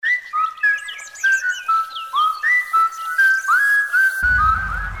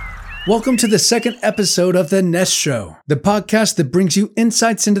Welcome to the second episode of The Nest Show, the podcast that brings you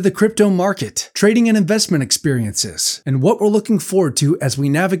insights into the crypto market, trading and investment experiences, and what we're looking forward to as we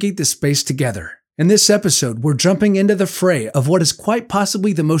navigate the space together. In this episode, we're jumping into the fray of what is quite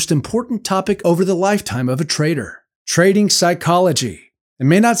possibly the most important topic over the lifetime of a trader: trading psychology. It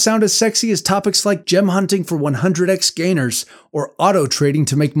may not sound as sexy as topics like gem hunting for 100x gainers or auto trading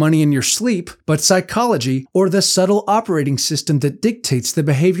to make money in your sleep, but psychology, or the subtle operating system that dictates the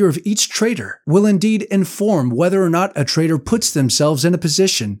behavior of each trader, will indeed inform whether or not a trader puts themselves in a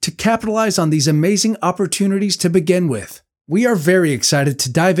position to capitalize on these amazing opportunities to begin with. We are very excited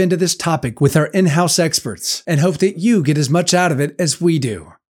to dive into this topic with our in-house experts and hope that you get as much out of it as we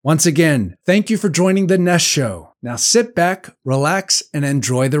do. Once again, thank you for joining The Nest Show. Now sit back, relax, and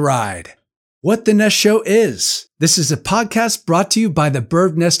enjoy the ride. What The Nest Show is: this is a podcast brought to you by the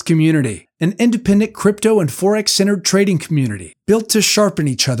Bird Nest community, an independent crypto and forex-centered trading community built to sharpen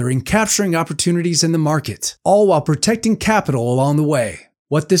each other in capturing opportunities in the market, all while protecting capital along the way.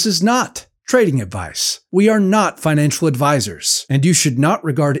 What this is not: trading advice. We are not financial advisors, and you should not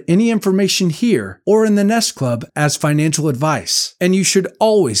regard any information here or in the Nest Club as financial advice, and you should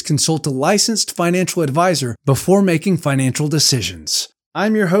always consult a licensed financial advisor before making financial decisions.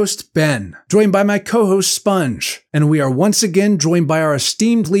 I'm your host, Ben, joined by my co-host, Sponge, and we are once again joined by our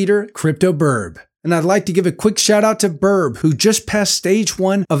esteemed leader, Crypto Burb. And I'd like to give a quick shout out to Burb, who just passed stage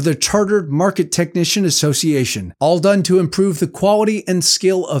 1 of the Chartered Market Technician Association, all done to improve the quality and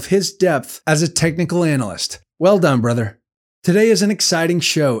skill of his depth as a technical analyst. Well done, brother. Today is an exciting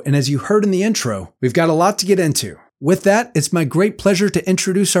show, and as you heard in the intro, we've got a lot to get into. With that, it's my great pleasure to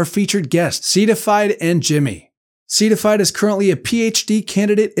introduce our featured guests, Ceetified and Jimmy. Ceetified is currently a PhD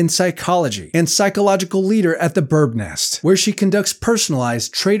candidate in psychology and psychological leader at the Bird Nest, where she conducts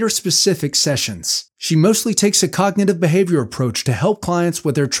personalized trader-specific sessions. She mostly takes a cognitive behavior approach to help clients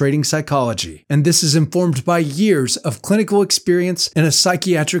with their trading psychology, and this is informed by years of clinical experience in a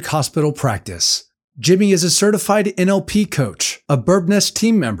psychiatric hospital practice. Jimmy is a certified NLP coach, a Bird Nest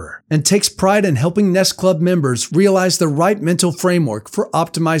team member, and takes pride in helping Nest Club members realize the right mental framework for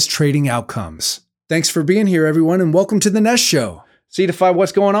optimized trading outcomes. Thanks for being here, everyone, and welcome to The Nest Show. Ceetified,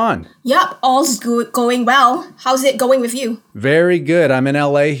 what's going on? Yep, all's good, going well. How's it going with you? Very good. I'm in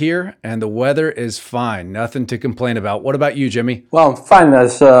LA here, and the weather is fine. Nothing to complain about. What about you, Jimmy? Well, I'm fine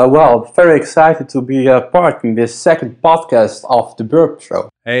as well. Very excited to be part in this second podcast of The Burb Show.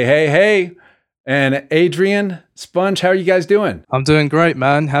 Hey. And Adrian, Sponge, how are you guys doing? I'm doing great,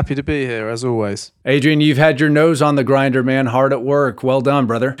 man. Happy to be here, as always. Adrian, you've had your nose on the grinder, man. Hard at work. Well done,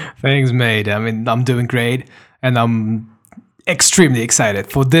 brother. Thanks, mate. I mean, I'm doing great, and I'm extremely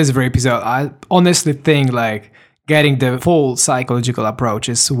excited for this very episode. I honestly think, getting the full psychological approach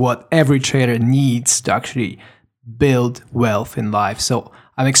is what every trader needs to actually build wealth in life. So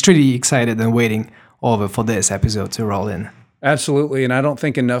I'm extremely excited and waiting over for this episode to roll in. Absolutely, and I don't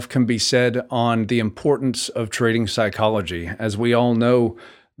think enough can be said on the importance of trading psychology. As we all know,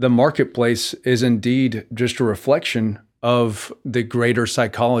 the marketplace is indeed just a reflection of the greater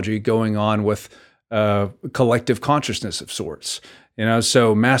psychology going on with collective consciousness of sorts.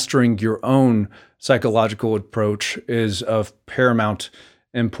 So mastering your own psychological approach is of paramount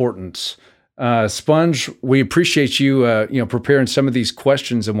importance. Sponge, we appreciate you, preparing some of these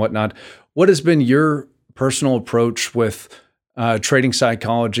questions and whatnot. What has been your personal approach with trading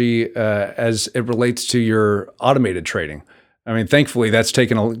psychology as it relates to your automated trading? I mean, thankfully, that's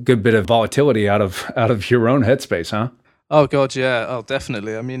taken a good bit of volatility out of your own headspace, huh? Oh God, yeah. Oh,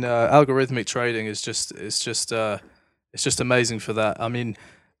 definitely. I mean, algorithmic trading is just amazing for that. I mean,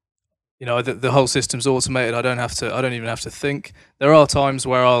 the whole system's automated. I don't even have to think. There are times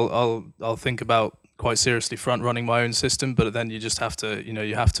where I'll think about quite seriously front running my own system, but then you just have to,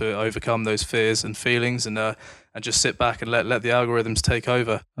 you have to overcome those fears and feelings and just sit back and let the algorithms take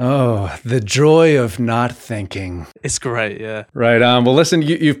over. Oh, the joy of not thinking. It's great, yeah. Right. Well, listen,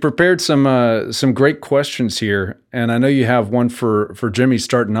 you've prepared some great questions here, and I know you have one for Jimmy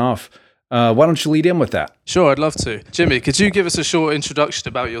starting off. Why don't you lead in with that? Sure, I'd love to. Jimmy, could you give us a short introduction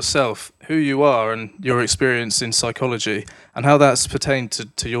about yourself, who you are and your experience in psychology, and how that's pertained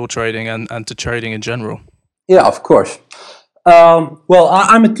to your trading and to trading in general? Yeah, of course. I'm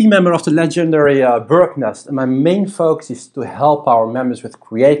a team member of the legendary Bird Nest, and my main focus is to help our members with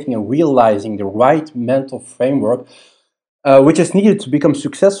creating and realizing the right mental framework which is needed to become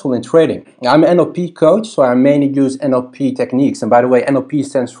successful in trading. I'm an NLP coach, so I mainly use NLP techniques. And by the way, NLP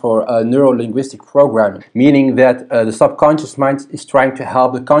stands for Neuro-Linguistic Programming, meaning that the subconscious mind is trying to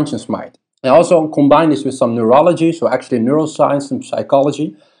help the conscious mind. I also combine this with some neurology, so actually neuroscience and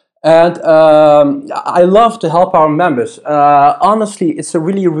psychology. And I love to help our members. Honestly, it's a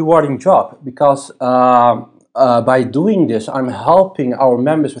really rewarding job because by doing this, I'm helping our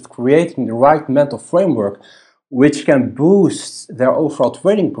members with creating the right mental framework which can boost their overall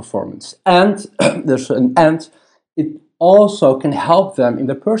trading performance. And there's an and, it also can help them in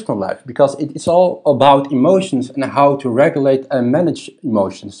their personal life because it's all about emotions and how to regulate and manage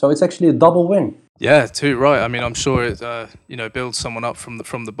emotions. So it's actually a double win. Yeah, too right. I mean, I'm sure it builds someone up from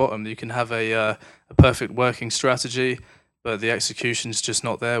the bottom. You can have a perfect working strategy, but the execution's just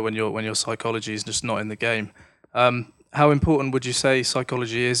not there when your psychology is just not in the game. How important would you say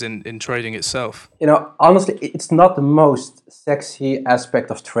psychology is in trading itself? Honestly, it's not the most sexy aspect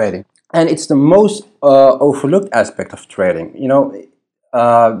of trading, and it's the most overlooked aspect of trading.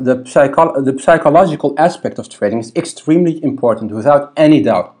 The psychological aspect of trading is extremely important, without any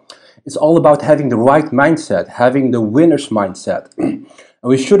doubt. It's all about having the right mindset, having the winner's mindset. And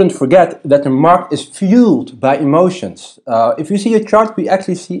we shouldn't forget that the market is fueled by emotions. If you see a chart, we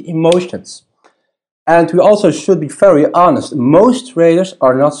actually see emotions. And we also should be very honest. Most traders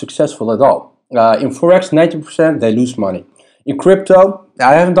are not successful at all. In Forex, 90% they lose money. In crypto,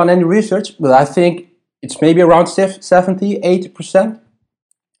 I haven't done any research, but I think it's maybe around 70, 80%.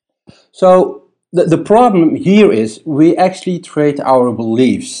 So the problem here is we actually trade our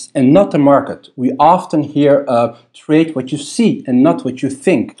beliefs and not the market. We often hear trade what you see and not what you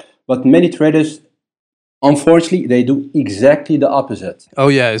think. But many traders, unfortunately, they do exactly the opposite. Oh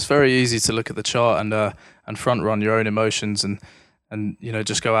yeah, it's very easy to look at the chart and front run your own emotions and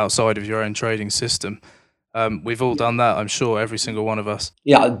just go outside of your own trading system. We've all done that, I'm sure, every single one of us.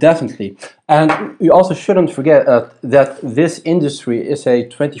 Yeah, definitely. And you also shouldn't forget that this industry is a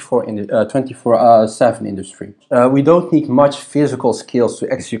 24/7 industry. We don't need much physical skills to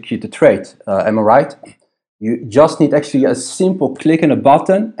execute the trade. Am I right? You just need actually a simple click and a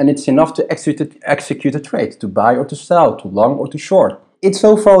button, and it's enough to execute a trade, to buy or to sell, to long or to short. It's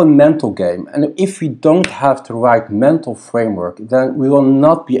overall a mental game, and if we don't have the right mental framework, then we will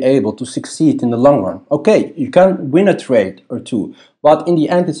not be able to succeed in the long run. Okay, you can win a trade or two, but in the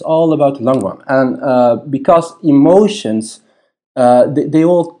end, it's all about the long run. And because emotions, they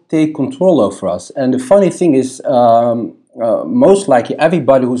all take control over us. And the funny thing is, most likely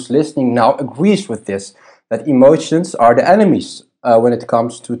everybody who's listening now agrees with this, that emotions are the enemies when it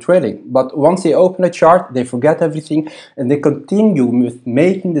comes to trading. But once they open a chart, they forget everything and they continue with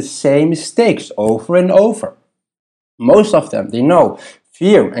making the same mistakes over and over. Most of them, they know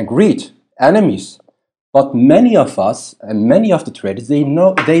fear and greed, enemies. But many of us and many of the traders, they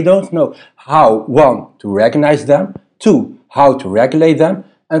don't know how, one, to recognize them, two, how to regulate them,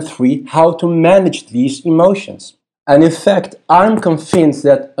 and three, how to manage these emotions. And in fact, I'm convinced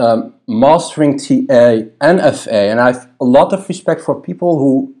that mastering TA and FA, and I have a lot of respect for people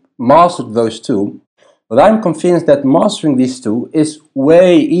who mastered those two, but I'm convinced that mastering these two is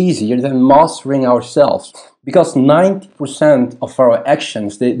way easier than mastering ourselves. Because 90% of our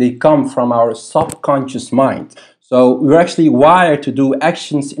actions, they come from our subconscious mind. So we're actually wired to do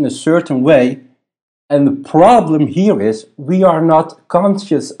actions in a certain way. And the problem here is we are not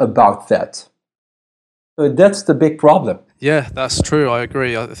conscious about that. So that's the big problem. Yeah, that's true. I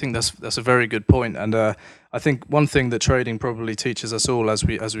agree. I think that's a very good point. And I think one thing that trading probably teaches us all as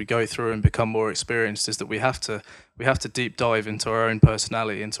we go through and become more experienced is that we have to deep dive into our own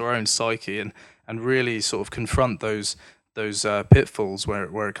personality, into our own psyche, and really sort of confront those pitfalls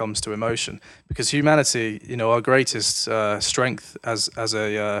where it comes to emotion. Because humanity, our greatest strength as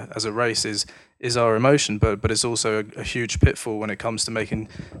a race is our emotion, but it's also a huge pitfall when it comes to making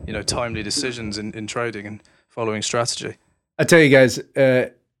timely decisions in trading and following strategy. I tell you guys,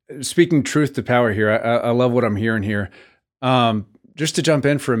 speaking truth to power here, I love what I'm hearing here. Just to jump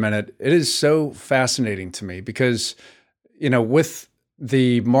in for a minute, it is so fascinating to me because, with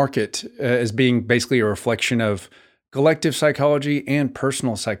the market as being basically a reflection of collective psychology and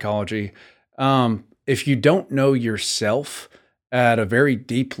personal psychology, if you don't know yourself at a very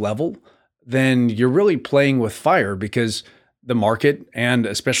deep level, then you're really playing with fire because the market and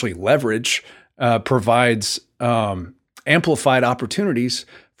especially leverage provides amplified opportunities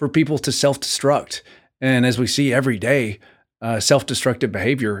for people to self-destruct. And as we see every day, self-destructive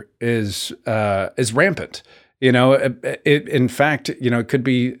behavior is rampant. In fact, it could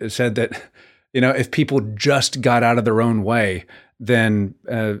be said that, if people just got out of their own way, then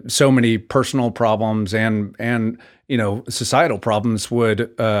so many personal problems and societal problems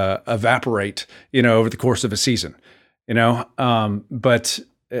would evaporate, over the course of a season. But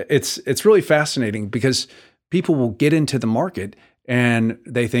it's really fascinating because people will get into the market and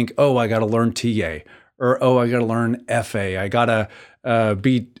they think, oh, I got to learn TA, or, oh, I got to learn FA. I got to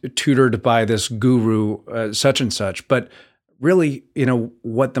be tutored by this guru, such and such. But really,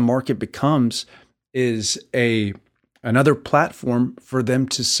 what the market becomes is another platform for them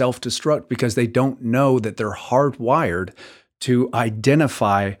to self-destruct because they don't know that they're hardwired to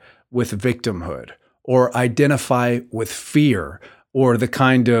identify with victimhood or identify with fear or the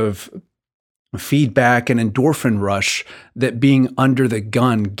kind of feedback and endorphin rush that being under the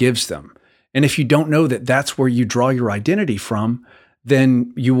gun gives them. And if you don't know that that's where you draw your identity from,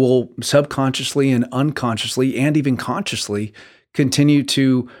 then you will subconsciously and unconsciously and even consciously continue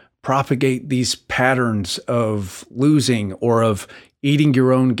to propagate these patterns of losing or of eating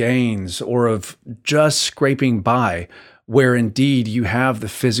your own gains or of just scraping by, where indeed you have the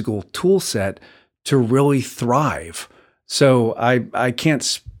physical tool set to really thrive. So I can't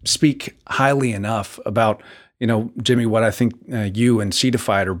speak highly enough about, Jimmy, what I think you and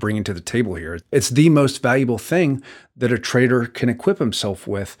Seedified are bringing to the table here. It's the most valuable thing that a trader can equip himself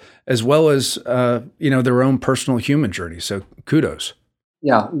with, as well as, their own personal human journey. So kudos.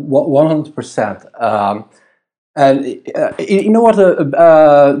 Yeah, 100%. And you know what?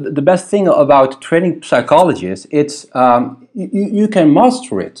 The best thing about trading psychology is it's you can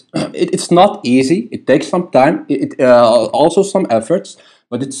master it. It's not easy. It takes some time. Also some efforts,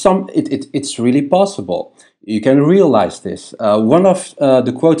 but it's really possible. You can realize this. One of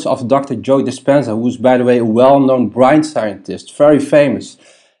the quotes of Dr. Joe Dispenza, who's by the way a well-known brain scientist, very famous.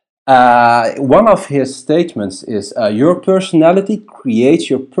 One of his statements is, your personality creates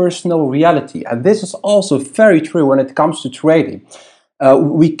your personal reality. And this is also very true when it comes to trading.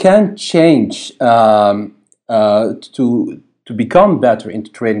 We can change to become better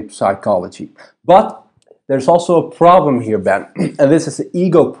into trading psychology. But there's also a problem here, Ben, and this is an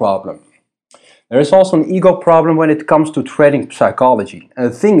ego problem. There is also an ego problem when it comes to trading psychology. And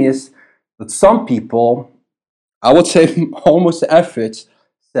the thing is that some people, I would say almost the average,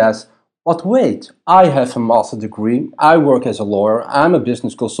 says, but wait, I have a master's degree, I work as a lawyer, I'm a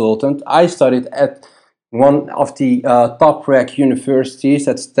business consultant, I studied at one of the top-ranked universities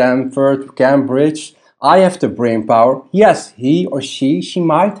at Stanford, Cambridge, I have the brain power. Yes, he or she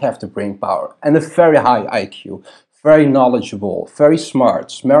might have the brain power and a very high IQ, very knowledgeable, very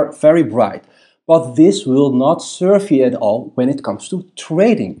smart, very bright. But this will not serve you at all when it comes to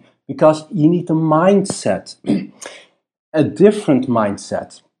trading, because you need a mindset, a different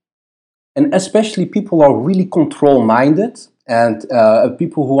mindset. And especially people who are really control-minded and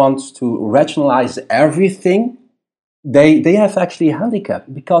people who want to rationalize everything, they have actually a handicap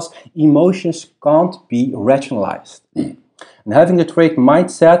because emotions can't be rationalized. And having a trade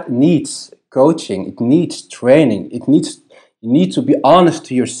mindset needs coaching, it needs training, you need to be honest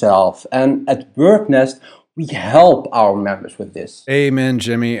to yourself. And at BirdNest, we help our members with this. Amen,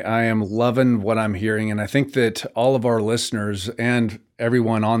 Jimmy. I am loving what I'm hearing. And I think that all of our listeners and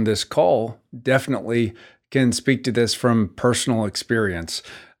everyone on this call definitely can speak to this from personal experience.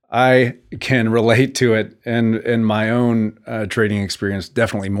 I can relate to it in my own trading experience,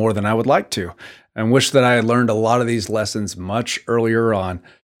 definitely more than I would like to, and wish that I had learned a lot of these lessons much earlier on.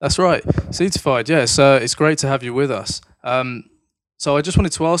 That's right. Seedified, yeah. So it's great to have you with us. So I just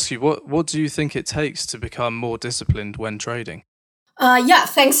wanted to ask you, what do you think it takes to become more disciplined when trading?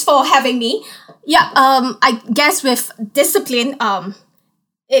 Thanks for having me. I guess with discipline,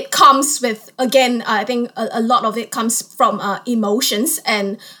 it comes with, again, I think a lot of it comes from emotions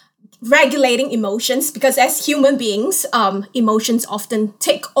and regulating emotions, because as human beings, emotions often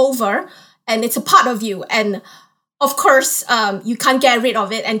take over and it's a part of you. And of course, you can't get rid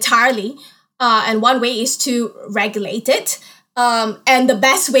of it entirely. And one way is to regulate it. And the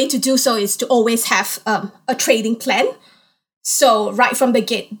best way to do so is to always have a trading plan. So right from the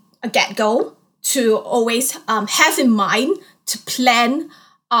get-go, to always have in mind to plan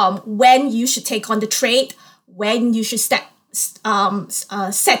when you should take on the trade, when you should set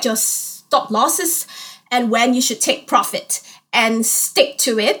your stop losses, and when you should take profit, and stick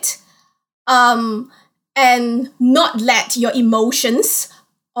to it, and not let your emotions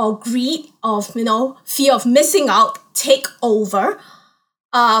or greed of fear of missing out take over,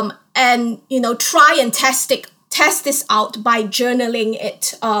 and try and test this out by journaling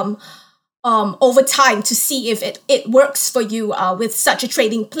it over time to see if it works for you with such a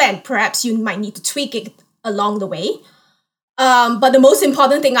trading plan. Perhaps you might need to tweak it along the way. But the most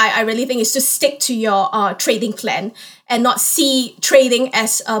important thing I really think is to stick to your trading plan and not see trading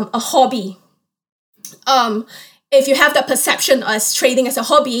as a hobby. If you have that perception as trading as a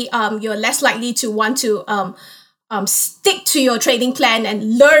hobby, you're less likely to want to stick to your trading plan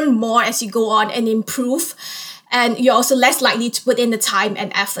and learn more as you go on and improve. And you're also less likely to put in the time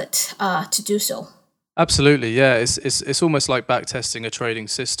and effort to do so. Absolutely, yeah. It's almost like backtesting a trading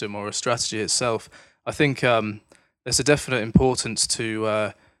system or a strategy itself. I think there's a definite importance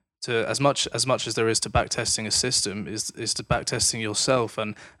to as much as there is to backtesting a system is to backtesting yourself,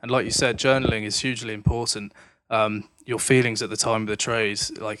 and like you said, journaling is hugely important. Your feelings at the time of the trade,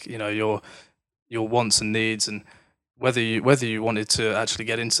 like your wants and needs, and whether you wanted to actually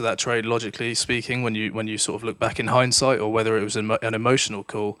get into that trade logically speaking when you sort of look back in hindsight, or whether it was an emotional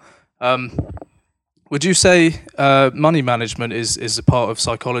call. Would you say money management is a part of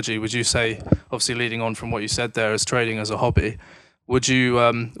psychology? Would you say, obviously leading on from what you said there, as trading as a hobby, would you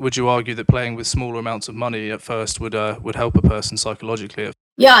argue that playing with smaller amounts of money at first would help a person psychologically?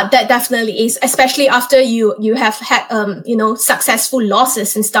 Yeah, that definitely is, especially after you have had successful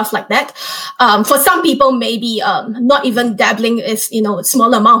losses and stuff like that. For some people, maybe not even dabbling with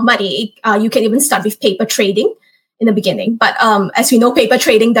smaller amount of money. You can even start with paper trading in the beginning. But as we know, paper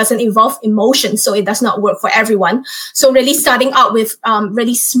trading doesn't involve emotion, so it does not work for everyone. So really starting out with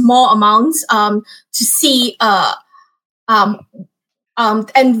really small amounts to see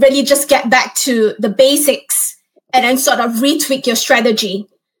and really just get back to the basics, and then sort of retweak your strategy.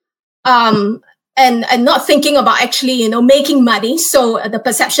 And not thinking about actually, making money. So the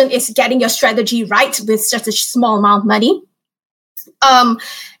perception is getting your strategy right with just a small amount of money.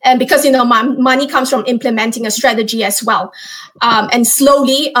 And because, money comes from implementing a strategy as well. And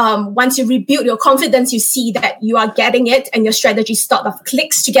slowly, once you rebuild your confidence, you see that you are getting it and your strategy sort of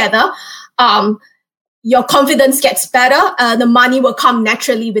clicks together. Your confidence gets better. The money will come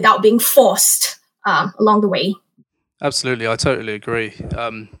naturally without being forced along the way. Absolutely, I totally agree.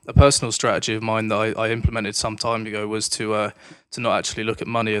 A personal strategy of mine that I implemented some time ago was to not actually look at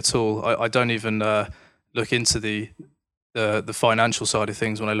money at all. I don't even look into the financial side of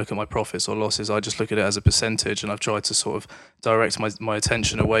things when I look at my profits or losses. I just look at it as a percentage, and I've tried to sort of direct my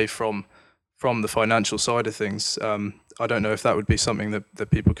attention away from the financial side of things. I don't know if that would be something that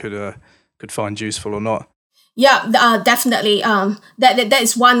people could find useful or not. Yeah, definitely. That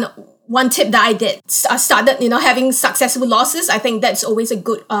is one tip that I did. I started, having successful losses. I think that's always a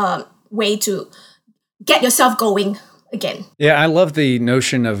good way to get yourself going again. Yeah, I love the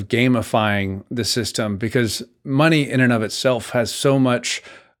notion of gamifying the system, because money in and of itself has so much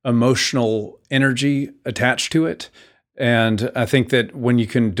emotional energy attached to it. And I think that when you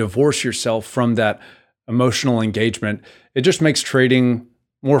can divorce yourself from that emotional engagement, it just makes trading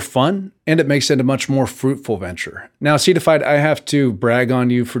more fun, and it makes it a much more fruitful venture. Now, Seedified, I have to brag on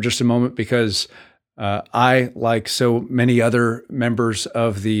you for just a moment, because I, like so many other members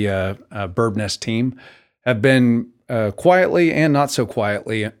of the Birdnest team, have been quietly and not so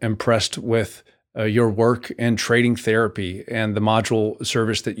quietly impressed with your work in trading therapy and the module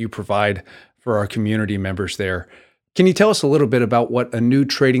service that you provide for our community members there. Can you tell us a little bit about what a new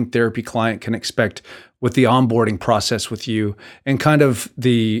trading therapy client can expect with the onboarding process with you, and kind of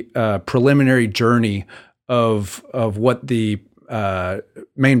the preliminary journey of what the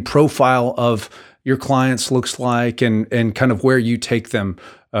main profile of your clients looks like, and kind of where you take them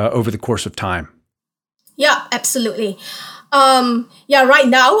over the course of time? Yeah, absolutely. Right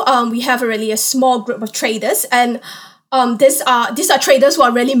now we have really a small group of traders, and these are traders who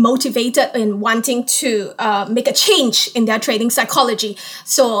are really motivated in wanting to make a change in their trading psychology.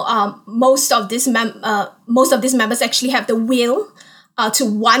 So most of these members actually have the will to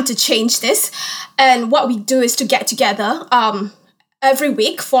want to change this. And what we do is to get together every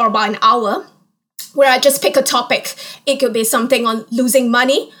week for about an hour, where I just pick a topic. It could be something on losing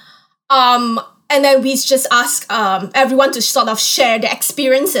money. And then we just ask everyone to sort of share their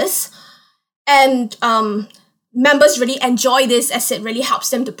experiences. And members really enjoy this, as it really helps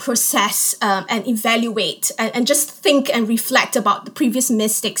them to process and evaluate and just think and reflect about the previous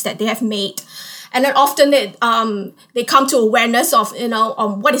mistakes that they have made. And then often they come to awareness of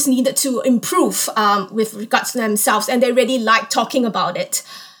what is needed to improve with regards to themselves, and they really like talking about it.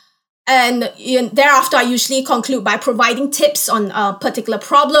 And thereafter, I usually conclude by providing tips on particular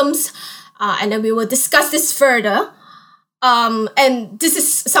problems, and then we will discuss this further. And this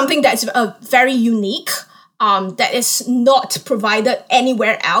is something that's very unique. That is not provided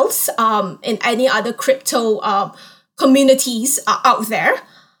anywhere else in any other crypto communities out there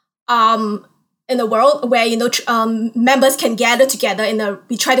in the world, where members can gather together.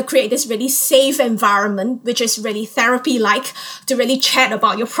 We try to create this really safe environment, which is really therapy-like, to really chat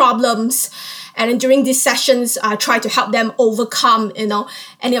about your problems. And during these sessions, I try to help them overcome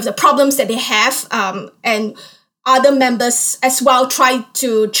any of the problems that they have, and other members as well try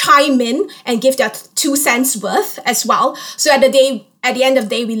to chime in and give their 2 cents worth as well. So at the end of the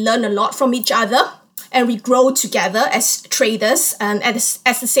day, we learn a lot from each other. and we grow together as traders. And as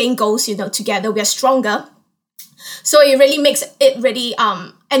the saying goes, together we are stronger. So it really makes it really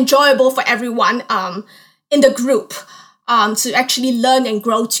enjoyable for everyone in the group to actually learn and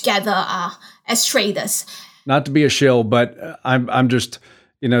grow together as traders. Not to be a shill, but I'm just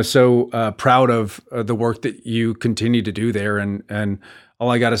so proud of the work that you continue to do there, and all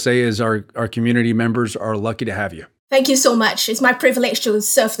I got to say is our community members are lucky to have you. Thank you so much. It's my privilege to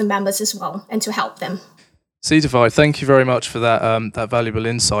serve the members as well and to help them. Seedify, thank you very much for that valuable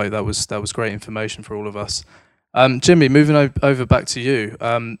insight. That was great information for all of us. Jimmy, moving over back to you.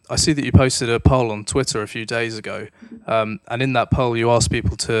 I see that you posted a poll on Twitter a few days ago, and in that poll you asked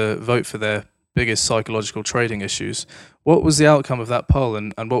people to vote for their biggest psychological trading issues. What was the outcome of that poll,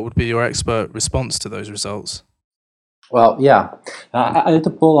 and what would be your expert response to those results? Well, yeah, I did a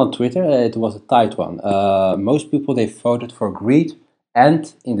poll on Twitter. It was a tight one. Most people, they voted for greed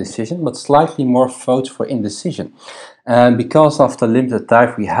and indecision, but slightly more votes for indecision. And because of the limited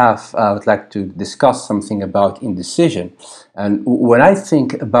time we have, I would like to discuss something about indecision. And when I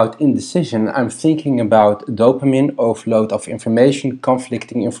think about indecision, I'm thinking about dopamine, overload of information,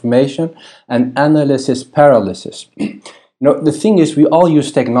 conflicting information, and analysis paralysis. The thing is, we all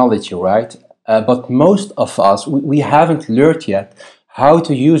use technology, right? But most of us, we haven't learned yet how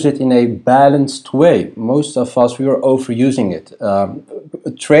to use it in a balanced way. Most of us, we are overusing it,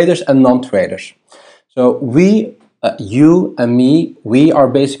 traders and non-traders. So you and me, we are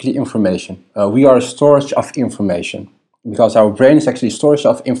basically information. We are a storage of information, because our brain is actually a storage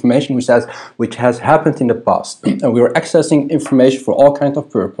of information which has happened in the past. And we are accessing information for all kinds of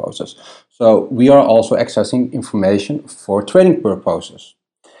purposes. So we are also accessing information for trading purposes.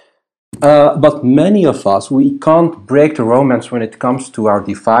 But many of us, we can't break the romance when it comes to our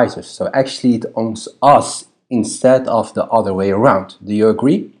devices. So actually it owns us instead of the other way around. Do you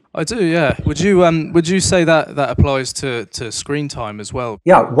agree? I do, yeah. Would you say that applies to screen time as well?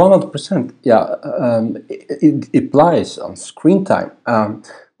 Yeah, 100%. Yeah, it applies on screen time.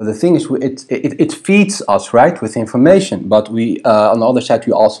 But the thing is, it feeds us, right, with information. But we, on the other side,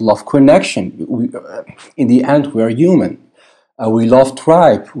 we also love connection. In the end, we are human. We love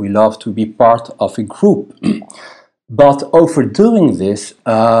tribe. We love to be part of a group. But overdoing this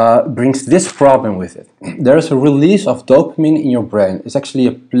brings this problem with it. There is a release of dopamine in your brain. It's actually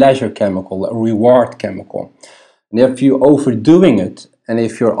a pleasure chemical, a reward chemical. And if you're overdoing it, and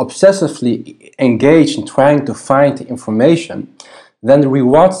if you're obsessively engaged in trying to find the information, then the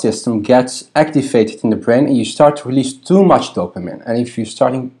reward system gets activated in the brain and you start to release too much dopamine. And if you're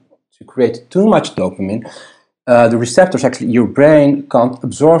starting to create too much dopamine, the receptors, actually your brain can't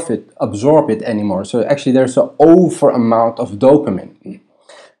absorb it anymore. So actually there's an over amount of dopamine.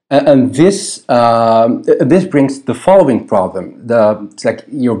 And this brings the following problem. It's like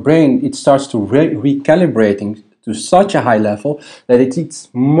your brain, it starts to recalibrating to such a high level that it needs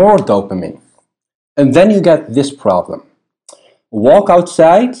more dopamine. And then you get this problem. Walk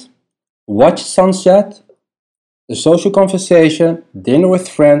outside, watch sunset, the social conversation, dinner with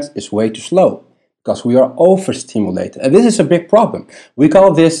friends is way too slow because we are overstimulated. And this is a big problem. We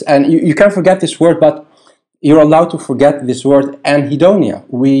call this, and you can forget this word, but you're allowed to forget this word, anhedonia.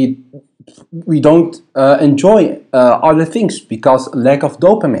 We don't enjoy other things because lack of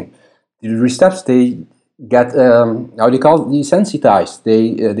dopamine. The receptors, they get, desensitized,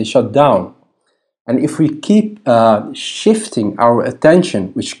 they shut down. And if we keep shifting our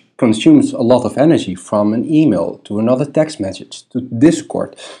attention, which consumes a lot of energy, from an email to another text message, to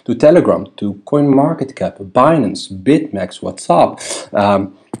Discord, to Telegram, to CoinMarketCap, Binance, BitMEX, WhatsApp,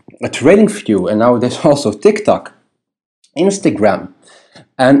 a TradingView, and now there's also TikTok, Instagram.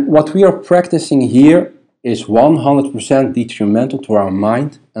 And what we are practicing here is 100% detrimental to our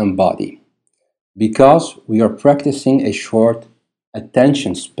mind and body, because we are practicing a short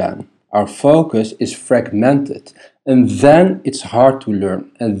attention span. Our focus is fragmented, and then it's hard to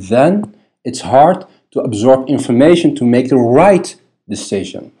learn, and then it's hard to absorb information to make the right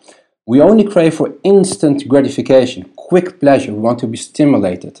decision. We only crave for instant gratification, quick pleasure. We want to be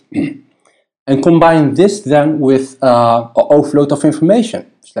stimulated. And combine this then with an overload of information.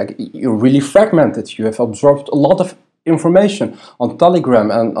 It's like you're really fragmented. You have absorbed a lot of information on Telegram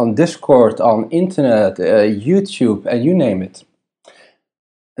and on Discord, on internet, YouTube, and you name it.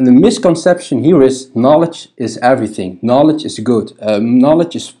 And the misconception here is knowledge is everything. Knowledge is good.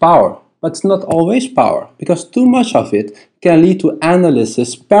 Knowledge is power. But it's not always power, because too much of it can lead to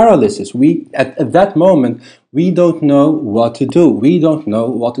analysis paralysis. At that moment, we don't know what to do. We don't know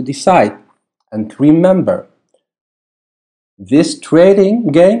what to decide. And remember, this trading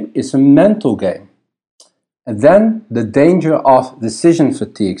game is a mental game. And then the danger of decision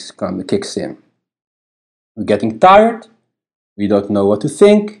fatigue kicks in. We're getting tired. We don't know what to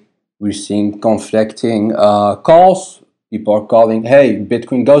think. We're seeing conflicting calls. People are calling, hey,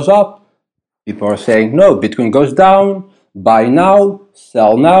 Bitcoin goes up. People are saying, no, Bitcoin goes down. Buy now,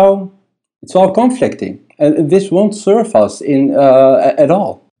 sell now. It's all conflicting. And this won't serve us at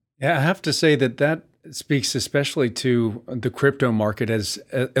all. Yeah, I have to say that speaks especially to the crypto market, as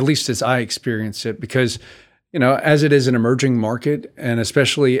at least as I experience it, because as it is an emerging market, and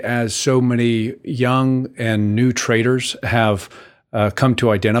especially as so many young and new traders have come to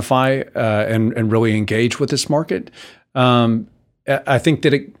identify and really engage with this market, I think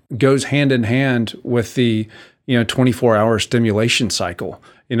that it goes hand in hand with the 24-hour stimulation cycle.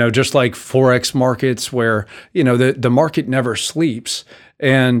 Just like Forex markets, where the market never sleeps,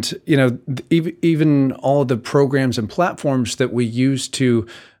 and even all the programs and platforms that we use to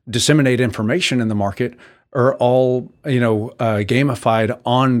disseminate information in the market are all gamified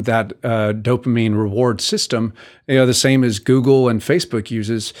on that dopamine reward system. The same as Google and Facebook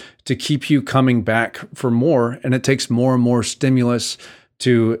uses to keep you coming back for more, and it takes more and more stimulus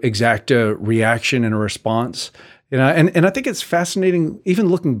to exact a reaction and a response. And I think it's fascinating, even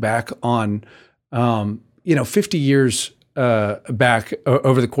looking back on 50 years back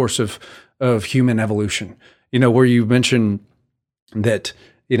over the course of human evolution. Where you mentioned that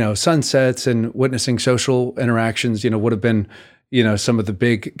sunsets and witnessing social interactions, would have been, some of the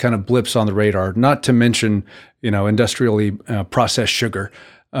big kind of blips on the radar, not to mention, industrially processed sugar.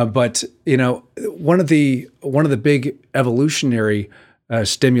 But one of the big evolutionary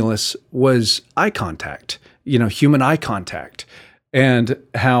stimulus was eye contact, human eye contact, and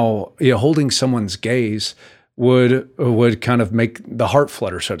how holding someone's gaze would kind of make the heart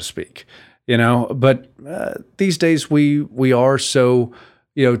flutter, so to speak. But these days we are so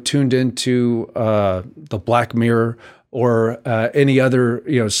tuned into the Black Mirror or any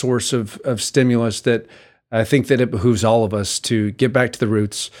other source of stimulus that I think that it behooves all of us to get back to the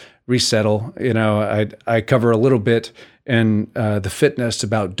roots, resettle. I cover a little bit in the fitness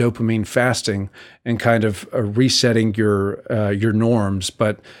about dopamine fasting and kind of resetting your norms,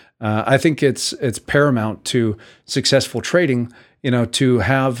 but I think it's paramount to successful trading, to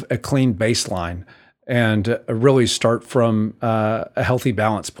have a clean baseline and really start from a healthy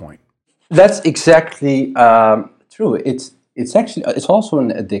balance point. That's exactly true. It's also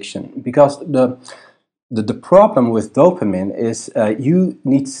an addiction, because the problem with dopamine is you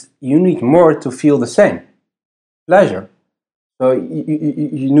need more to feel the same pleasure. So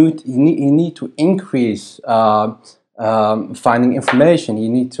you need to increase finding information. You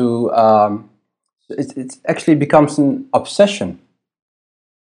need to. It actually becomes an obsession.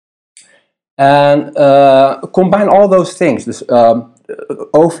 And combine all those things. This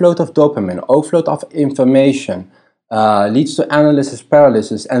overload of dopamine, overload of information, leads to analysis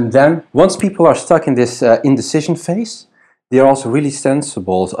paralysis. And then once people are stuck in this indecision phase, they're also really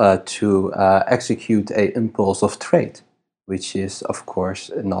sensible to execute an impulsive trade, which is, of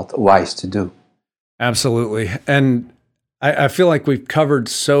course, not wise to do. Absolutely. And I feel like we've covered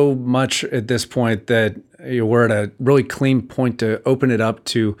so much at this point that we're at a really clean point to open it up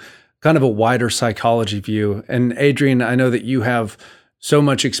to kind of a wider psychology view. And Adrian, I know that you have so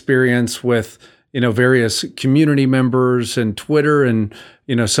much experience with various community members and Twitter, and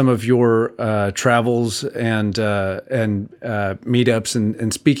some of your travels and meetups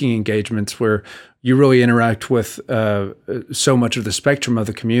and speaking engagements where you really interact with so much of the spectrum of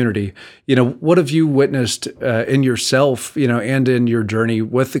the community. What have you witnessed in yourself, and in your journey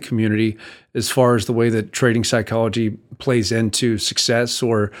with the community, as far as the way that trading psychology plays into success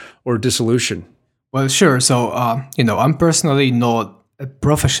or dissolution? Well, sure. So, I'm personally not a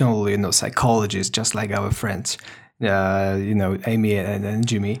professional, psychologist, just like our friends, Amy and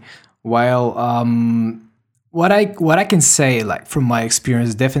Jimmy. While what I can say, like from my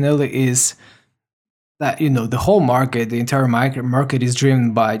experience, definitely is that the whole market, the entire market is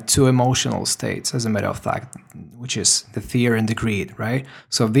driven by two emotional states, as a matter of fact, which is the fear and the greed, right?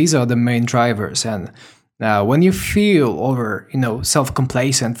 So these are the main drivers. And when you feel over,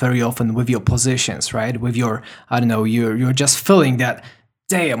 self-complacent very often with your positions, right? With your, you're just feeling that,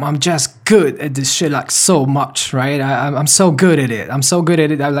 damn, I'm just good at this shit, like so much, right? I'm so good at it. I'm so good at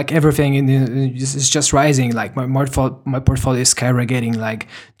it. I like everything is just rising. Like my portfolio is skyrocketing like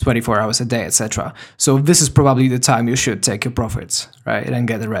 24 hours a day, etc. So this is probably the time you should take your profits, right? And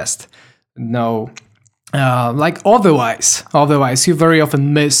get the rest. No, otherwise you very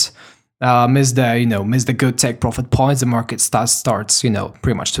often miss the good take profit points. The market starts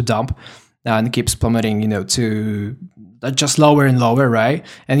pretty much to dump. and it keeps plummeting, to just lower and lower, right?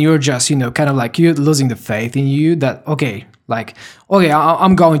 And you're just, kind of like you're losing the faith in you that, okay,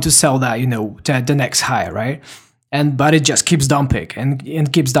 I'm going to sell that, to the next high, right? But it just keeps dumping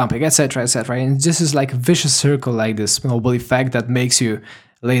and keeps dumping, etc., etc. And this is like a vicious circle, like this snowball effect that makes you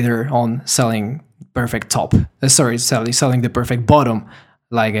later on selling perfect top. Selling the perfect bottom,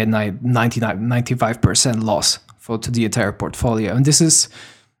 like a 95% loss to the entire portfolio. And this is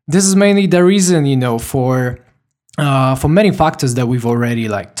mainly the reason, for many factors that we've already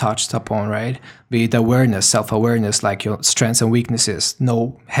like touched upon, right? Be it awareness, self-awareness, like your strengths and weaknesses,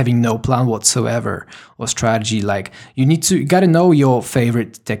 having no plan whatsoever or strategy. Like you gotta know your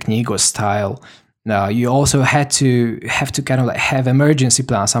favorite technique or style. You also have to kind of like have emergency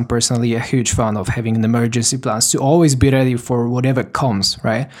plans. I'm personally a huge fan of having an emergency plans to always be ready for whatever comes,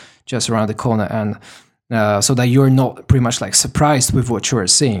 right? Just around the corner, and so that you're not pretty much like surprised with what you're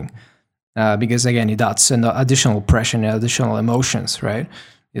seeing. Because again, that's an additional pressure and additional emotions, right?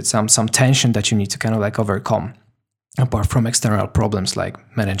 It's some tension that you need to kind of like overcome, apart from external problems like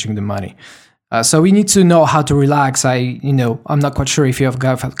managing the money. So we need to know how to relax. I'm not quite sure if you have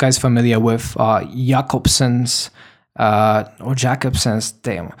guys familiar with Jacobson's or Jacobson's.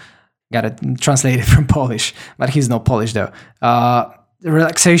 Damn, gotta translate it from Polish, but he's not Polish though.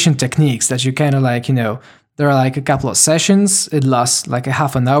 Relaxation techniques that you kind of like, there are like a couple of sessions. It lasts like a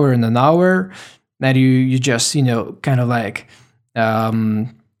half an hour and an hour. And you just, kind of like,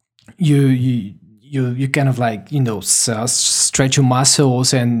 you kind of like, stretch your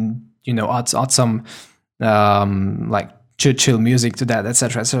muscles and, add some, like chill music to that,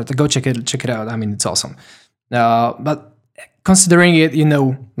 etc. So go check it out. I mean, it's awesome. But considering it,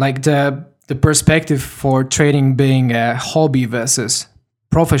 like the perspective for trading being a hobby versus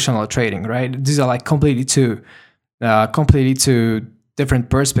professional trading, right? These are like completely two different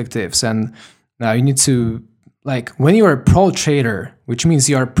perspectives, and you need to, like, when you're a pro trader, which means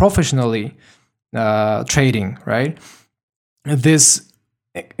you are professionally trading, right? This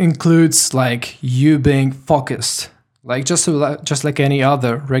includes like you being focused, like just like any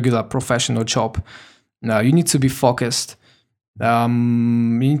other regular professional job. Now you need to be focused. You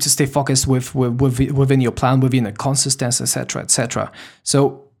need to stay focused within your plan, within a consistency, etc., etc.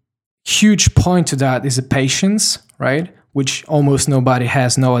 So, huge point to that is the patience, right? Which almost nobody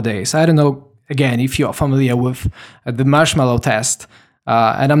has nowadays. I don't know, again, if you're familiar with the marshmallow test,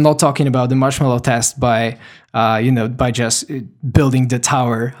 and I'm not talking about the marshmallow test by just building the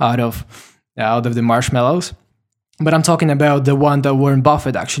tower out of the marshmallows, but I'm talking about the one that Warren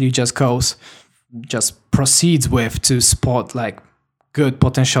Buffett actually just proceeds with to spot like good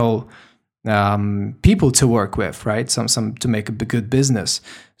potential people to work with, right? Some to make a good business.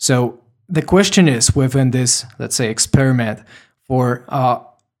 So the question is, within this, let's say, experiment, for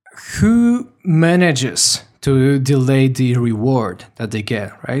who manages to delay the reward that they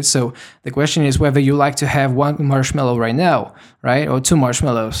get, right? So the question is whether you like to have one marshmallow right now, right? Or two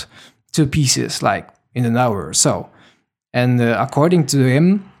marshmallows, two pieces, like in an hour or so. And according to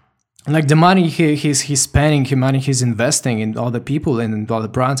him, like the money he's spending, the money he's investing in all the people and all the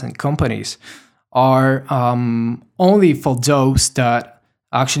brands and companies are only for those that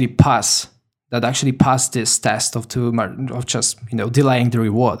actually pass this test of just delaying the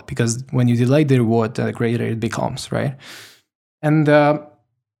reward. Because when you delay the reward, the greater it becomes, right? And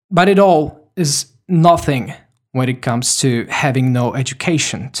but it all is nothing when it comes to having no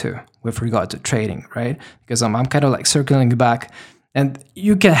education with regard to trading, right? Because I'm kind of like circling back. And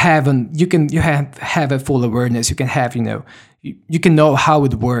you can have a full awareness. You can have you can know how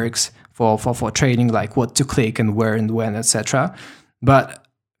it works for trading, like what to click and where and when, etc. But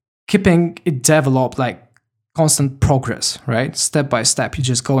keeping it developed, like constant progress, right? Step by step, you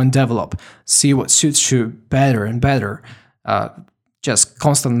just go and develop, see what suits you better and better. Just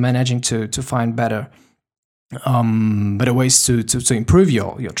constant managing to find better ways to improve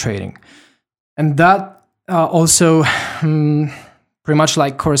your trading, and that also. Pretty much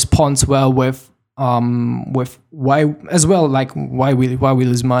like corresponds well with why as well, like why we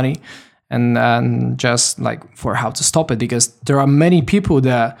lose money, and just like for how to stop it, because there are many people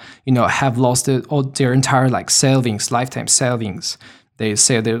that have lost all their entire like lifetime savings. They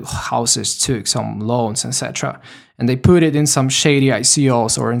sell their houses, took some loans, etc., and they put it in some shady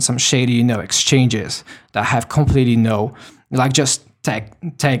ICOs or in some shady exchanges that have completely like just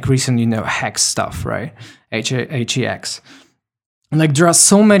tech recent hack stuff, right? HEX. Like there are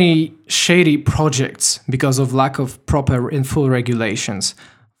so many shady projects because of lack of proper and full regulations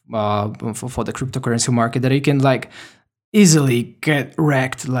for the cryptocurrency market that you can like easily get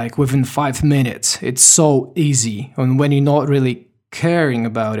wrecked like within 5 minutes. It's so easy, and when you're not really caring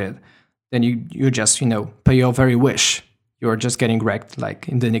about it, then you just pay your very wish. You're just getting wrecked like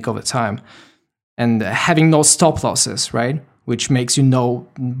in the nick of a time. And having no stop losses, right? Which gives you no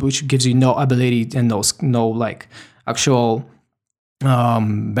ability and no like actual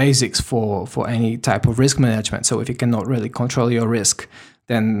basics for any type of risk management. So if you cannot really control your risk,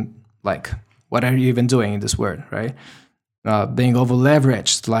 then like what are you even doing in this world, right? Being over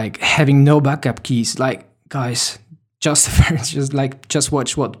leveraged, like having no backup keys, like guys, just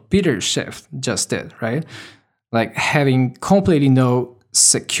watch what Peter Schiff just did, right? Like having completely no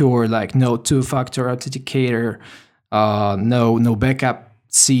secure, like no two-factor authenticator, no backup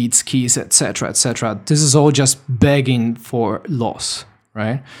seeds, keys, etc., etc. This is all just begging for loss,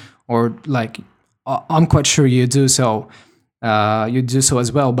 right? Or like I'm quite sure you do so. You do so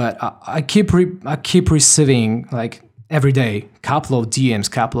as well, but I keep receiving like every day couple of DMs,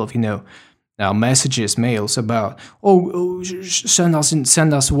 couple of messages, mails about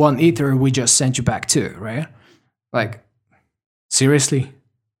send us 1 Ether, we just sent you back 2, right? Like seriously,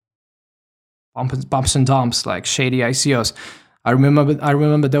 bumps and dumps, like shady ICOs. I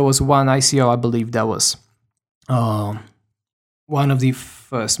remember there was one ICO, I believe that was one of the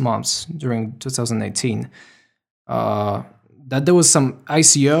first months during 2018. That there was some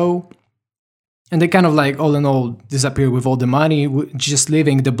ICO, and they kind of like all in all disappeared with all the money, just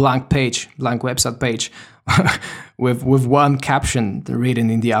leaving the blank website page, with one caption written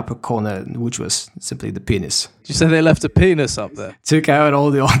in the upper corner, which was simply the penis. Did you say they left a penis up there? Took out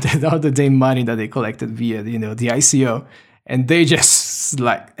all the damn money that they collected via the ICO, and they just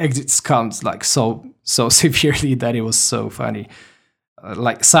like exit scams like so severely that it was so funny,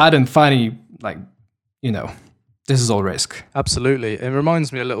 like sad and funny, like this is all risk. Absolutely. It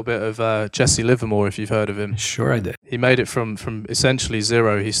reminds me a little bit of Jesse Livermore, if you've heard of him. Sure I did. He made it from essentially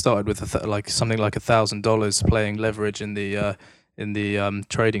zero. He started with something like $1,000 playing leverage in the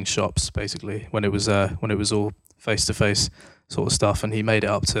trading shops, basically, when it was all face-to-face sort of stuff. And he made it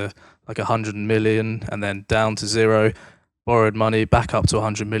up to like 100 million and then down to zero, borrowed money, back up to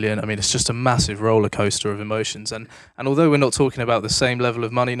 100 million. I mean, it's just a massive roller coaster of emotions. And although we're not talking about the same level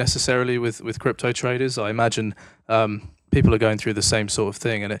of money necessarily with crypto traders, I imagine people are going through the same sort of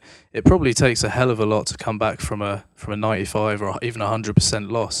thing. And it probably takes a hell of a lot to come back from a 95 or even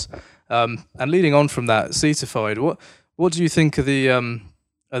 100% loss. And leading on from that, Certified, what do you think are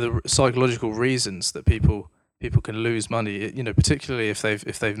the psychological reasons that people can lose money? Particularly if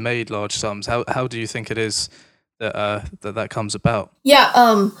they've made large sums. How do you think it is that comes about?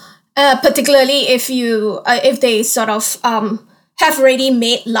 Yeah, particularly if they sort of have already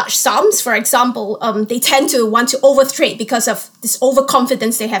made large sums, for example, they tend to want to overtrade because of this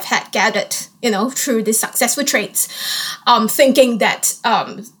overconfidence they have had gathered, through these successful trades, thinking that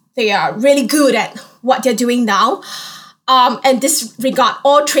they are really good at what they're doing now, and disregard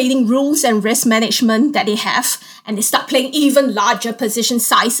all trading rules and risk management that they have, and they start playing even larger position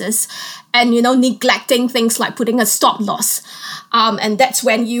sizes and, neglecting things like putting a stop loss. And that's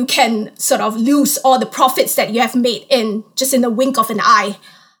when you can sort of lose all the profits that you have made in the wink of an eye,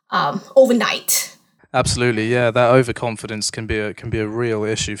 overnight. Absolutely, yeah. That overconfidence can be a real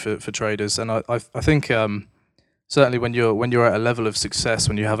issue for traders, and I think certainly when you're at a level of success,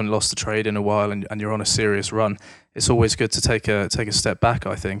 when you haven't lost a trade in a while and you're on a serious run, it's always good to take a step back,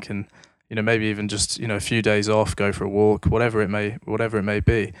 I think, and maybe even just a few days off, go for a walk, whatever it may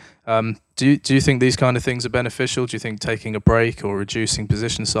be. Do you think these kind of things are beneficial? Do you think taking a break or reducing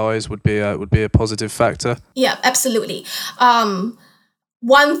position size would be a positive factor? Yeah, absolutely.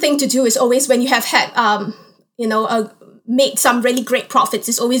 One thing to do is always, when you have had made some really great profits,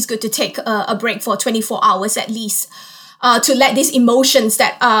 it's always good to take a break for 24 hours at least, to let these emotions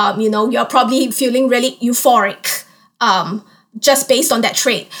that you're probably feeling really euphoric, just based on that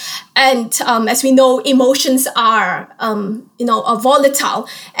trade. And as we know, emotions are volatile,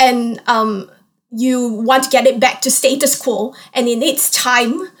 and you want to get it back to status quo, and it needs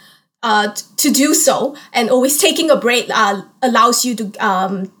time to do so. And always taking a break allows you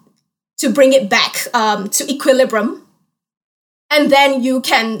to bring it back to equilibrium. And then you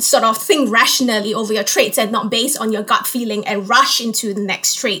can sort of think rationally over your trades and not based on your gut feeling and rush into the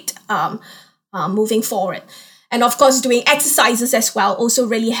next trade moving forward. And of course, doing exercises as well also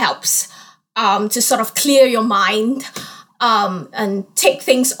really helps to sort of clear your mind and take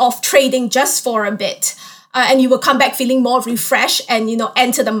things off trading just for a bit. And you will come back feeling more refreshed and,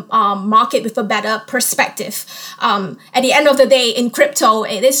 enter the market with a better perspective. At the end of the day, in crypto,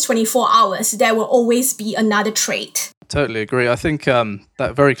 it is 24 hours. There will always be another trade. Totally agree. I think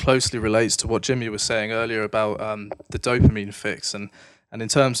that very closely relates to what Jimmy was saying earlier about the dopamine fix, and in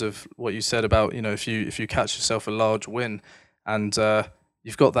terms of what you said about if you catch yourself a large win, and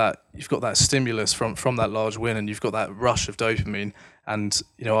you've got that stimulus from that large win, and you've got that rush of dopamine. And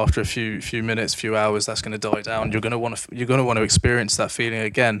after a few minutes, few hours, that's going to die down. You're going to want to experience that feeling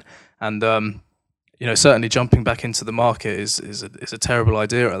again. And certainly jumping back into the market is a terrible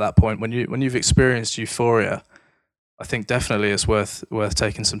idea at that point. When you've experienced euphoria, I think definitely it's worth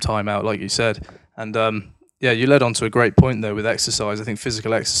taking some time out, like you said. And you led on to a great point there with exercise. I think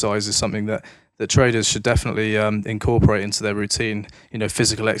physical exercise is something that traders should definitely incorporate into their routine.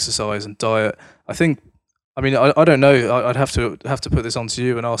 Physical exercise and diet. I don't know. I'd have to put this onto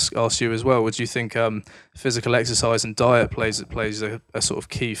you and ask you as well. Would you think physical exercise and diet plays a sort of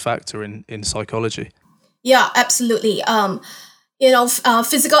key factor in psychology? Yeah, absolutely.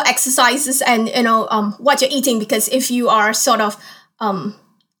 Physical exercises and what you're eating, because if you are sort of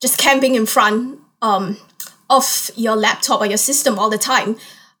just camping in front of your laptop or your system all the time,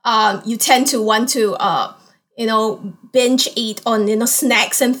 you tend to want to binge eat on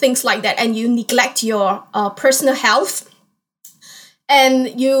snacks and things like that, and you neglect your personal health,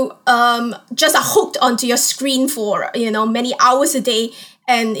 and you just are hooked onto your screen for many hours a day,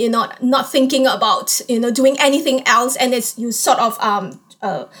 and not thinking about doing anything else, and you sort of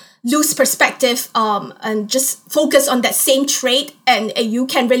lose perspective and just focus on that same trade, and you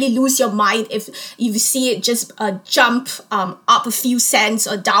can really lose your mind if you see it just jump up a few cents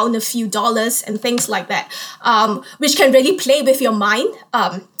or down a few dollars and things like that, which can really play with your mind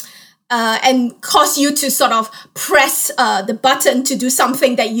and cause you to sort of press the button to do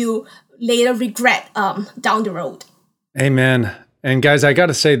something that you later regret down the road. Amen. And guys, I got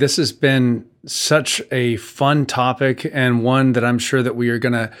to say, this has been such a fun topic, and one that I'm sure that we are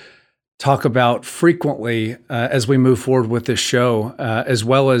going to talk about frequently as we move forward with this show, as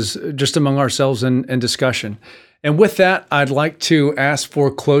well as just among ourselves in discussion. And with that, I'd like to ask for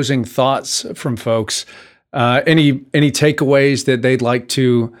closing thoughts from folks. Any takeaways that they'd like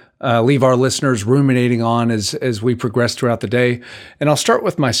to leave our listeners ruminating on as we progress throughout the day. And I'll start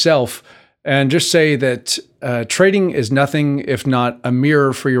with myself and just say that trading is nothing if not a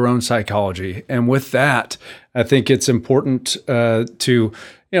mirror for your own psychology. And with that, I think it's important to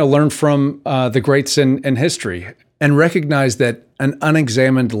learn from the greats in history and recognize that an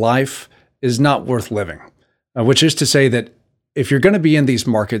unexamined life is not worth living, which is to say that if you're going to be in these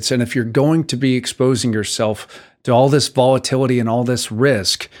markets and if you're going to be exposing yourself to all this volatility and all this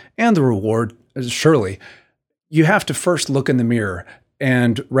risk and the reward, surely, you have to first look in the mirror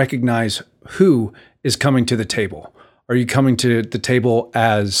and recognize who is coming to the table. Are you coming to the table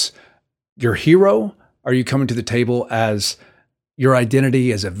as your hero? Are you coming to the table as your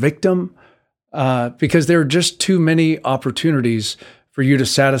identity as a victim? Because there are just too many opportunities for you to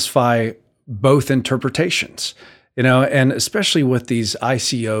satisfy both interpretations. And especially with these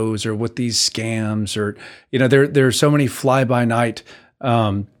ICOs or with these scams, or there are so many fly-by-night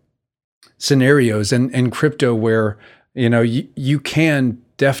scenarios in crypto where you can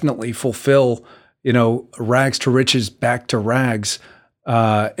definitely fulfill rags to riches back to rags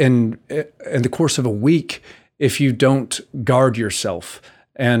in the course of a week if you don't guard yourself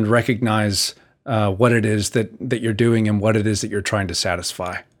and recognize what it is that you're doing and what it is that you're trying to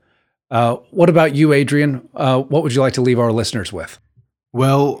satisfy. What about you, Adrian? What would you like to leave our listeners with?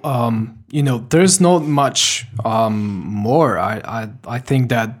 Well, there's not much more. I think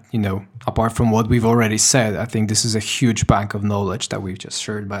that, apart from what we've already said, I think this is a huge bank of knowledge that we've just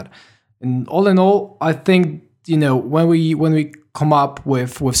shared. But in all, I think, when we come up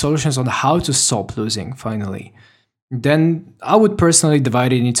with solutions on how to stop losing finally, then I would personally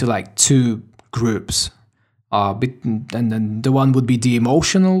divide it into like two groups. And then the one would be the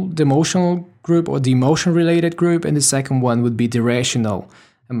emotional group, or the emotion related group, and the second one would be the rational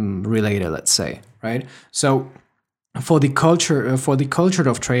related, let's say, right? So for the culture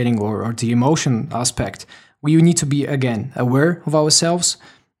of trading or the emotion aspect, we need to be, again, aware of ourselves,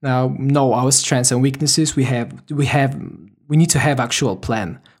 know our strengths and weaknesses. We need to have actual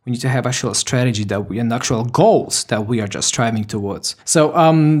plan. We need to have actual strategy and actual goals that we are just striving towards. So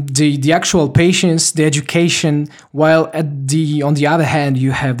the actual patience, the education, while on the other hand,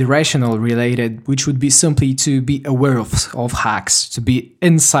 you have the rational related, which would be simply to be aware of hacks, to be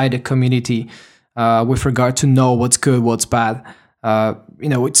inside the community with regard to know what's good, what's bad.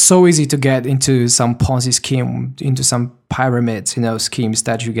 It's so easy to get into some Ponzi scheme, into some pyramids, schemes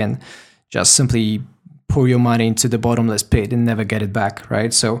that you can just simply pour your money into the bottomless pit and never get it back,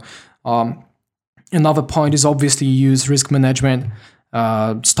 right? So another point is obviously use risk management,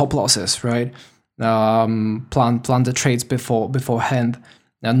 stop losses, right? Plan the trades beforehand,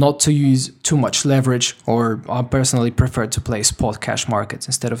 and not to use too much leverage, or I personally prefer to play spot cash markets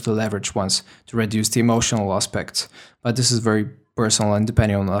instead of the leverage ones to reduce the emotional aspects. But this is very personal and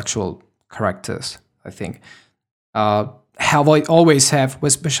depending on actual characters, I think. How I always have,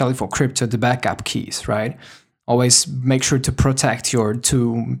 especially for crypto, the backup keys, right? Always make sure to protect your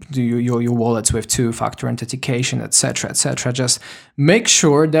wallets with two-factor authentication, etc., etc. Just make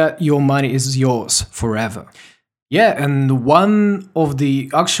sure that your money is yours forever. Yeah, and one of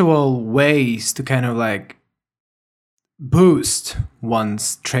the actual ways to kind of like boost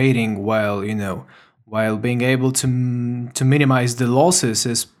one's trading while being able to minimize the losses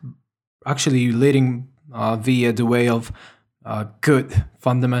is actually leading via the way of good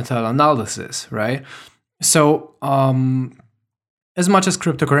fundamental analysis, right? So as much as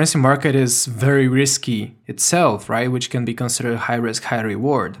cryptocurrency market is very risky itself, right, which can be considered high risk, high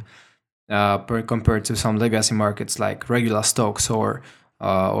reward, compared to some legacy markets like regular stocks or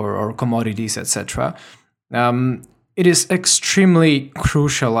commodities, etc. It is extremely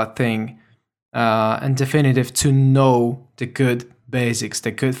crucial, I think, and definitive to know the good basics,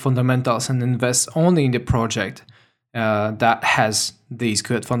 the good fundamentals, and invest only in the project that has these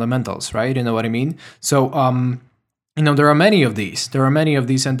good fundamentals, right? You know what I mean? So, there are many of these.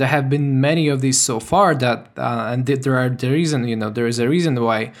 And there have been many of these so far that, and there is a reason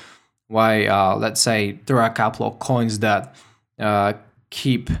why, let's say, there are a couple of coins that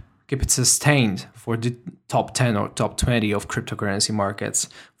keep it sustained for the top 10 or top 20 of cryptocurrency markets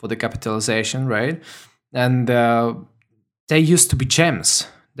for the capitalization, right? And they used to be gems.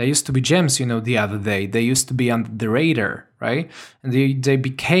 The other day. They used to be under the radar, right? And they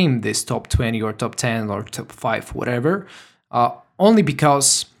became this top 20 or top 10 or top 5, whatever, only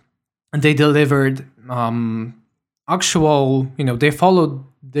because they delivered actual,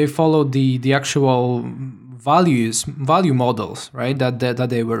 they followed the actual value models, right? That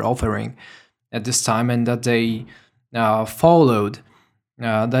they were offering at this time, and that they followed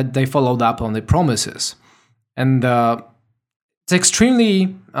up on the promises. And it's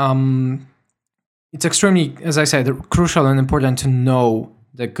extremely, as I said, crucial and important to know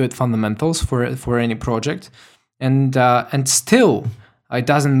the good fundamentals for any project, and still, it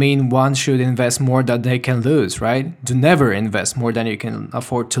doesn't mean one should invest more than they can lose, right? Do never invest more than you can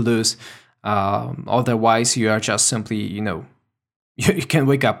afford to lose. Otherwise, you are just simply, you can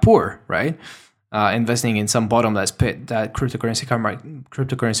wake up poor, right? Investing in some bottomless pit that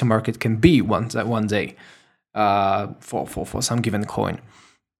cryptocurrency market can be one day. For some given coin.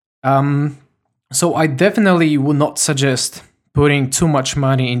 So I definitely would not suggest putting too much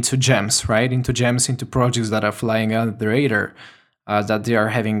money into gems, right? Into projects that are flying under the radar, that they are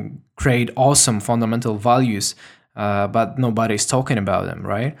having great, awesome fundamental values, but nobody's talking about them,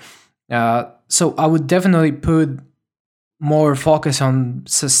 right? So I would definitely put more focus on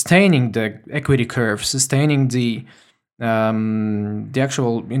sustaining the equity curve, sustaining the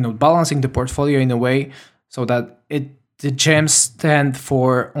actual, balancing the portfolio in a way so that the gems stand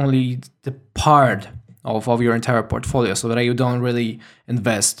for only the part of your entire portfolio, so that you don't really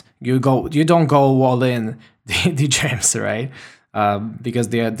invest. You don't go all in the gems, right? Because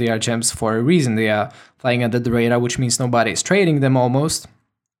they are gems for a reason. They are flying under the radar, which means nobody is trading them almost.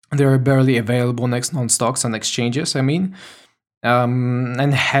 They are barely available on stocks and exchanges. I mean,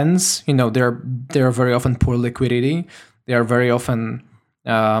 and hence, they're very often poor liquidity. They are very often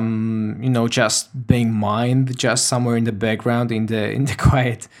just being mined just somewhere in the background, in the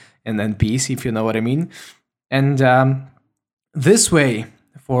quiet and then peace, if you know what I mean. And this way,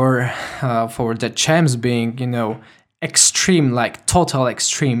 for the gems being extreme, like total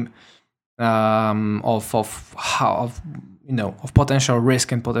extreme of potential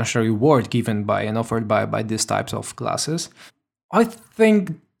risk and potential reward given by and offered by these types of classes, I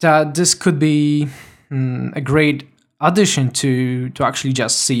think that this could be a great addition to actually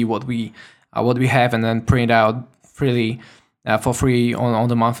just see what we have and then print out freely for free on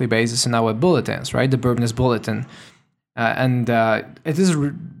the monthly basis in our bulletins, right? The Burbness Bulletin, and it is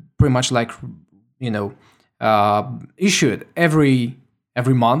pretty much like issued every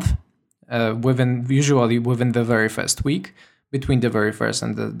month, usually within the very first week, between the very first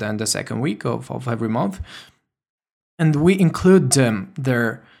and the second week of every month, and we include them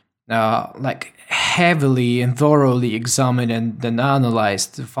there. Like heavily and thoroughly examined and then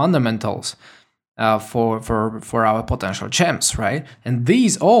analyzed the fundamentals for our potential gems, right? And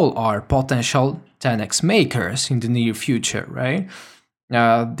these all are potential 10x makers in the near future, right?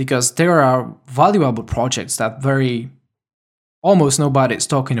 Because there are valuable projects that almost nobody is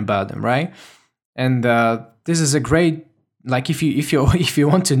talking about them, right? And this is a great, like if you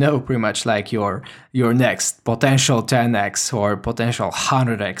want to know pretty much like your next potential 10x or potential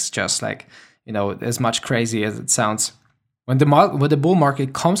 100x, just like as much crazy as it sounds, when the bull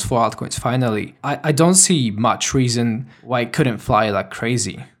market comes for altcoins finally, I don't see much reason why it couldn't fly like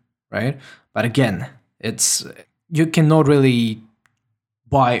crazy, right? But again, you cannot really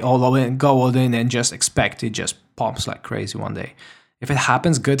buy all of it, go all in, and just expect it just pumps like crazy one day. If it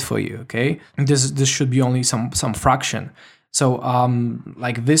happens, good for you, okay? And this should be only some fraction. So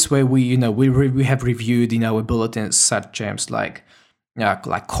like this way, we have reviewed in our bulletins such gems like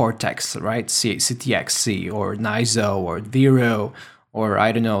Cortex, right? CTXC or NIZO or Vero, or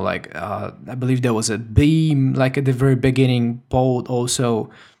I don't know, like I believe there was a Beam like at the very beginning. Bolt also,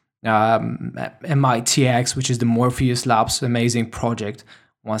 MITx, which is the Morpheus Labs amazing project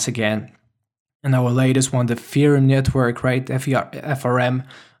once again. And our latest one, the Ethereum network, right? FRM.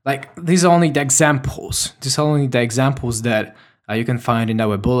 Like these are only the examples. These are only the examples that you can find in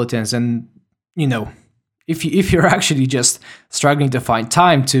our bulletins. And if you're actually just struggling to find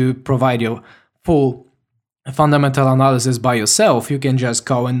time to provide your full fundamental analysis by yourself, you can just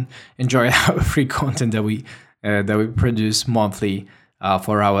go and enjoy our free content that we produce monthly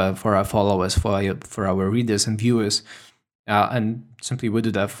for our followers, for our readers and viewers, and simply we do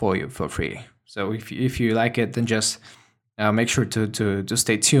that for you for free. So if you like it, then just make sure to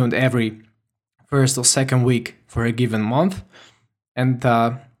stay tuned every first or second week for a given month, and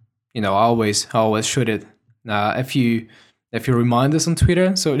always shoot it. If you remind us on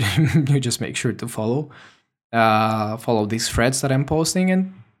Twitter, so you just make sure to follow these threads that I'm posting,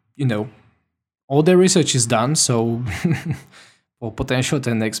 and all the research is done. So for potential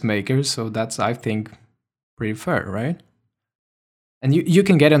 10x makers, so that's, I think, pretty fair, right? And you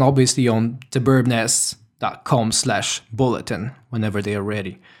can get it obviously on thebirdnest.com/bulletin whenever they are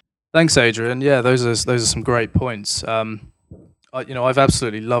ready. Thanks, Adrian. Yeah, those are some great points. I've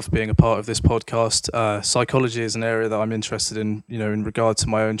absolutely loved being a part of this podcast. Psychology is an area that I'm interested in, in regard to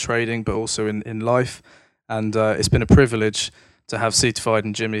my own trading, but also in life. And it's been a privilege to have Certified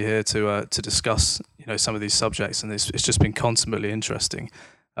and Jimmy here to discuss, some of these subjects, and it's just been consummately interesting.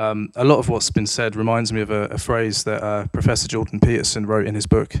 A lot of what's been said reminds me of a phrase that Professor Jordan Peterson wrote in his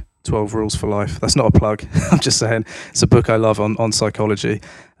book, 12 Rules for Life. That's not a plug. I'm just saying it's a book I love on psychology.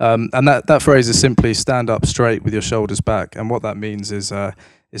 And that phrase is simply stand up straight with your shoulders back. And what that means is to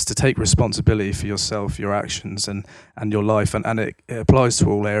take responsibility for yourself, your actions, and your life. And it applies to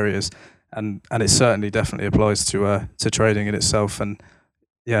all areas. And it certainly definitely applies to trading in itself. And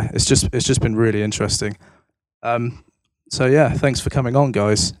yeah, it's just been really interesting. So yeah, thanks for coming on,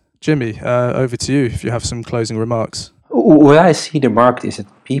 guys. Jimmy, over to you if you have some closing remarks. What I see the market is that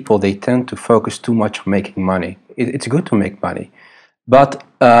people, they tend to focus too much on making money. It's good to make money, but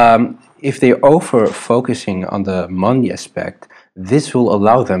if they're over focusing on the money aspect, this will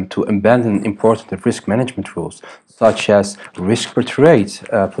allow them to abandon important risk management rules, such as risk per trade,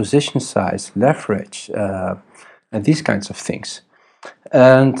 position size, leverage, and these kinds of things.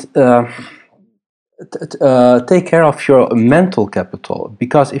 And take care of your mental capital,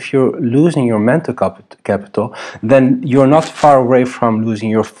 because if you're losing your mental capital, then you're not far away from losing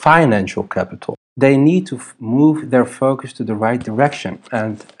your financial capital. They need to move their focus to the right direction,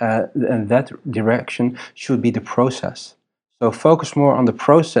 and that direction should be the process. So focus more on the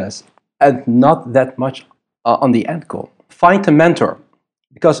process and not that much on the end goal. Find a mentor,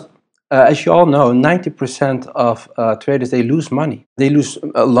 because as you all know, 90% of traders, they lose money. They lose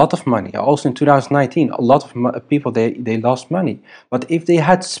a lot of money. Also in 2019, a lot of people, they lost money. But if they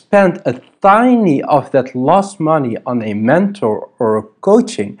had spent a tiny of that lost money on a mentor or a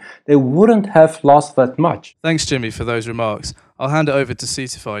coaching, they wouldn't have lost that much. Thanks, Jimmy, for those remarks. I'll hand it over to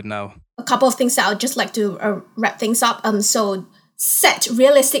Certified now. A couple of things that I would just like to wrap things up. So set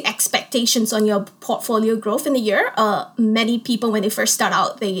realistic expectations on your portfolio growth in the year. Many people, when they first start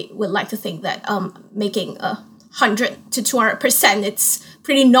out, they would like to think that making 100 to 200%, it's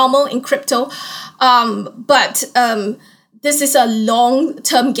pretty normal in crypto. But this is a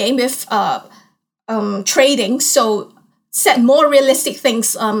long-term game with trading. So set more realistic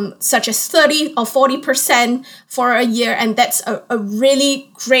things, such as 30 or 40% for a year. And that's a really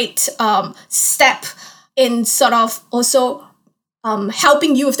great step in sort of also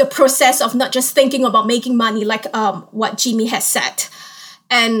helping you with the process of not just thinking about making money, like what Jimmy has said.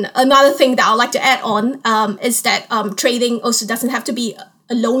 And another thing that I'd like to add on is that trading also doesn't have to be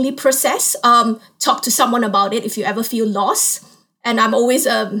a lonely process. Talk to someone about it if you ever feel lost. And I'm always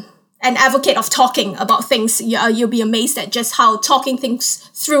an advocate of talking about things. You'll be amazed at just how talking things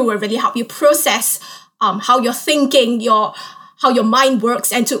through will really help you process how you're thinking, how your mind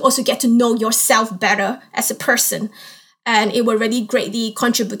works, and to also get to know yourself better as a person. And it will really greatly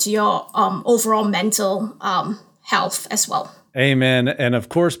contribute to your overall mental health as well. Amen. And of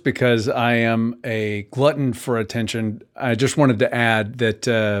course, because I am a glutton for attention, I just wanted to add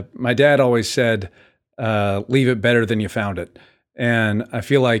that my dad always said, leave it better than you found it. And I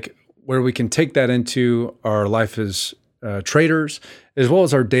feel like where we can take that into our life as traders, as well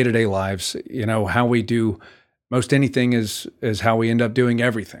as our day-to-day lives, how we do most anything is how we end up doing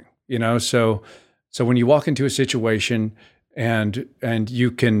everything, So when you walk into a situation and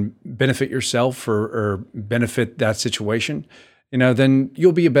you can benefit yourself or benefit that situation, then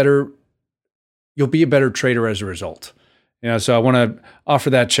you'll be a better trader as a result. So I want to offer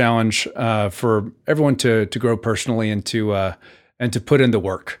that challenge for everyone to grow personally and to put in the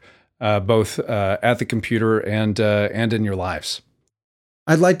work, both at the computer and in your lives.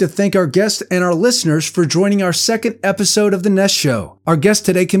 I'd like to thank our guests and our listeners for joining our second episode of The Nest Show. Our guest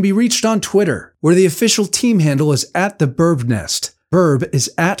today can be reached on Twitter, where the official team handle is @TheBurbNest. Burb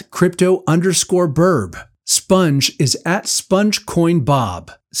is @crypto_burb. Sponge is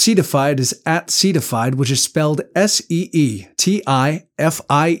 @SpongeCoinBob. Seedified is @Seedified, which is spelled SEETIFIED.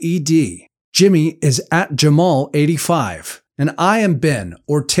 Jimmy is @Jamal85. And I am Ben,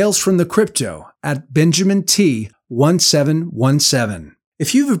 or Tales from the Crypto, @BenjaminT1717.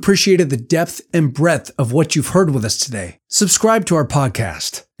 If you've appreciated the depth and breadth of what you've heard with us today, subscribe to our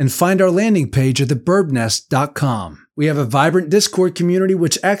podcast and find our landing page at theburbnest.com. We have a vibrant Discord community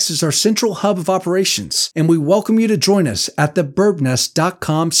which acts as our central hub of operations, and we welcome you to join us at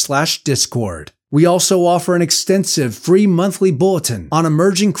theburbnest.com/Discord. We also offer an extensive free monthly bulletin on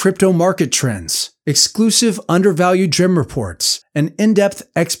emerging crypto market trends, exclusive undervalued gem reports, and in-depth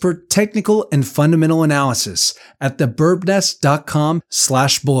expert technical and fundamental analysis at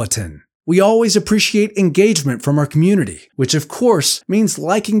theburbnest.com/bulletin. We always appreciate engagement from our community, which of course means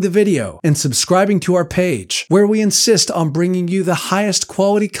liking the video and subscribing to our page, where we insist on bringing you the highest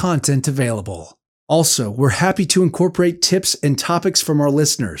quality content available. Also, we're happy to incorporate tips and topics from our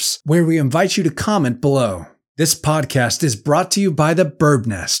listeners, where we invite you to comment below. This podcast is brought to you by the Burb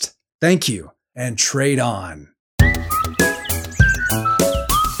Nest. Thank you, and trade on.